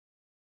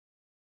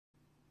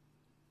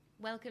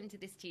Welcome to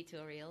this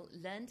tutorial,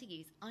 Learn to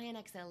use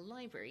IronXL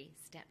library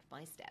step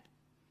by step.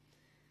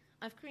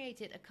 I've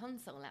created a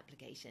console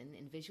application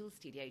in Visual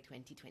Studio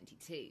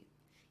 2022.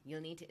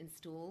 You'll need to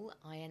install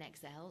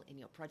IronXL in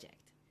your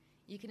project.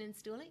 You can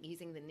install it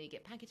using the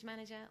NuGet Package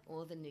Manager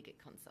or the NuGet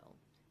console.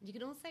 You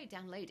can also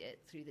download it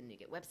through the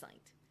NuGet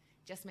website.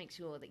 Just make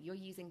sure that you're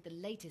using the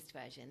latest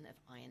version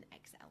of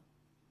IronXL.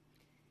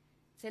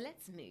 So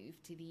let's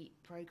move to the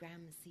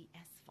program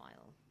CS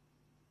file.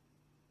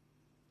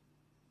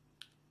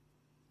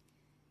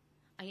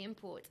 I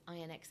import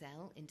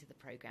IronXL into the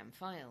program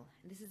file.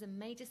 This is a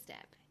major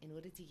step in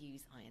order to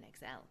use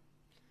IronXL.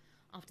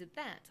 After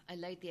that, I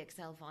load the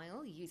Excel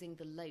file using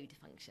the load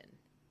function.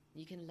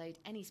 You can load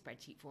any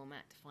spreadsheet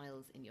format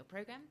files in your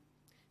program.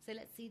 So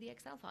let's see the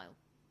Excel file.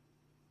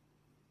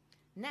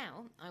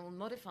 Now I will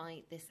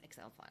modify this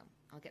Excel file.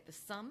 I'll get the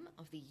sum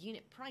of the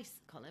unit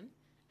price column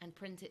and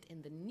print it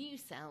in the new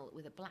cell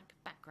with a black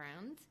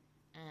background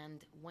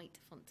and white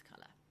font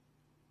color.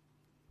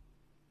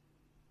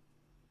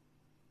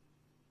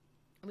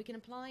 We can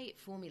apply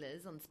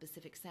formulas on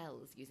specific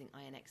cells using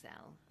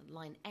IronXL. On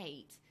line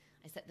 8,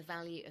 I set the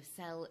value of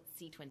cell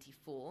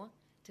C24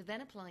 to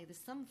then apply the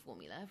sum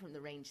formula from the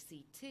range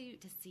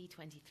C2 to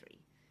C23.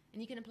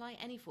 And you can apply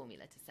any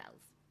formula to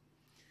cells.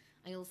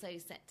 I also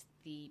set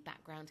the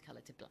background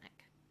color to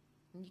black.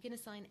 And you can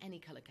assign any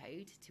color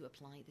code to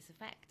apply this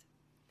effect.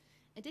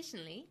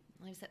 Additionally,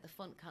 I've set the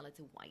font color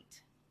to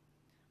white.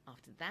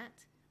 After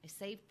that, I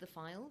saved the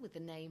file with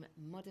the name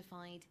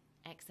modified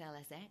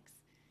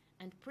XLSX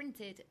and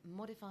printed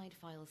modified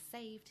file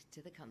saved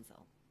to the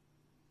console.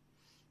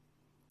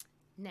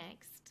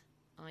 Next,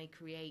 I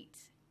create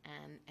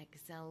an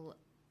Excel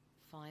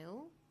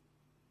file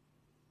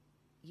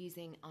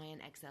using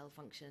IronXL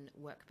function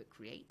workbook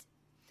create.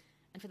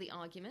 And for the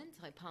argument,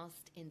 I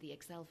passed in the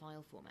Excel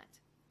file format.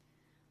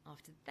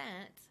 After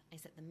that, I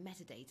set the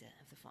metadata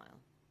of the file.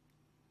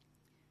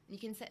 You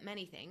can set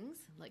many things,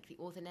 like the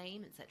author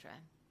name, etc.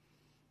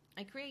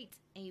 I create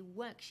a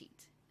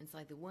worksheet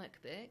inside the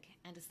workbook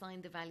and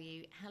assign the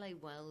value Hello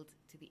World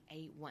to the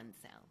A1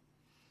 cell.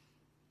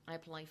 I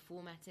apply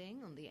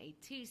formatting on the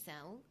A2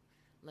 cell,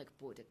 like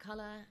border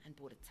color and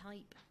border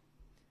type.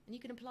 And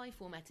you can apply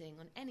formatting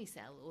on any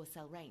cell or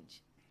cell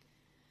range.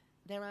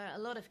 There are a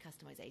lot of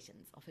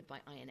customizations offered by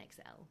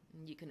IronXL.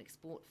 You can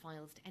export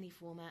files to any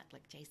format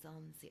like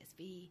JSON,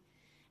 CSV,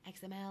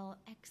 XML,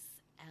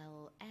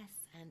 XLS,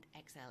 and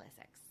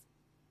XLSX.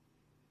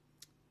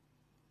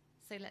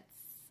 So let's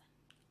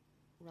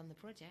run the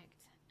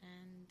project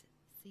and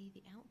see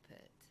the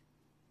output.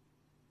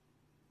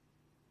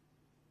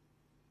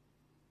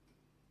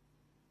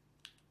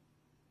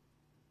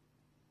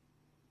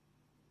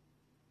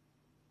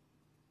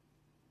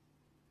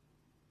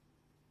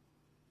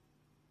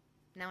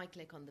 Now I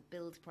click on the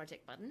Build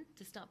Project button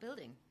to start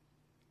building.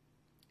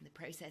 The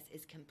process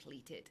is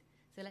completed.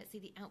 So let's see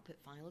the output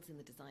files in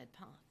the desired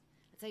path.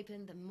 Let's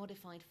open the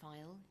modified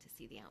file to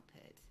see the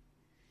output.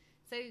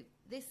 So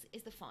this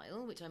is the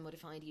file which I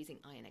modified using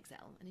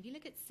IronXL. And if you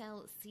look at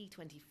cell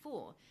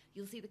C24,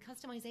 you'll see the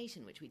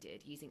customization which we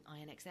did using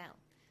IronXL.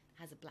 It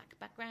has a black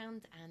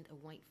background and a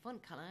white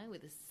font color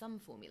with a sum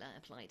formula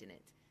applied in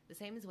it, the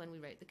same as when we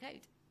wrote the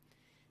code.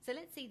 So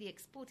let's see the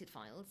exported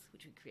files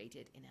which we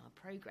created in our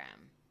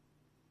program.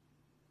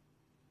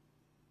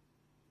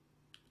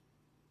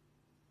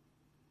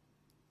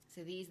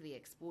 So these are the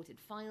exported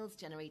files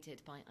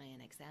generated by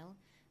IronXL.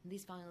 And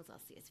these files are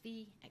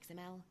CSV,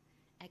 XML,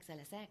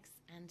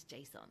 XLSX, and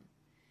JSON.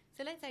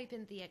 So let's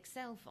open the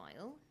Excel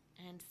file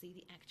and see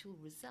the actual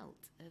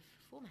result of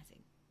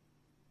formatting.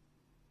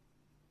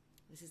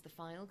 This is the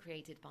file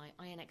created by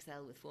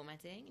IronXL with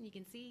formatting, and you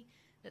can see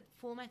that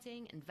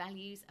formatting and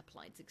values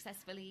applied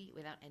successfully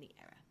without any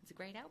error. It's a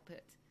great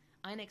output.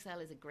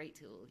 IronXL is a great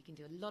tool. You can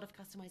do a lot of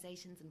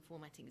customizations and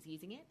formattings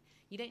using it.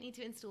 You don't need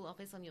to install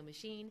Office on your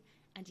machine,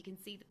 and you can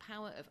see the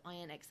power of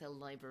IronXL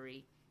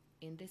library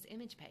in this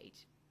image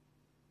page.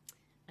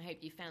 I hope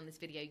you found this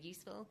video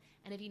useful,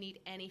 and if you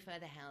need any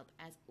further help,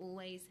 as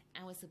always,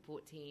 our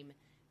support team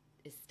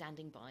is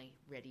standing by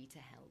ready to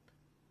help.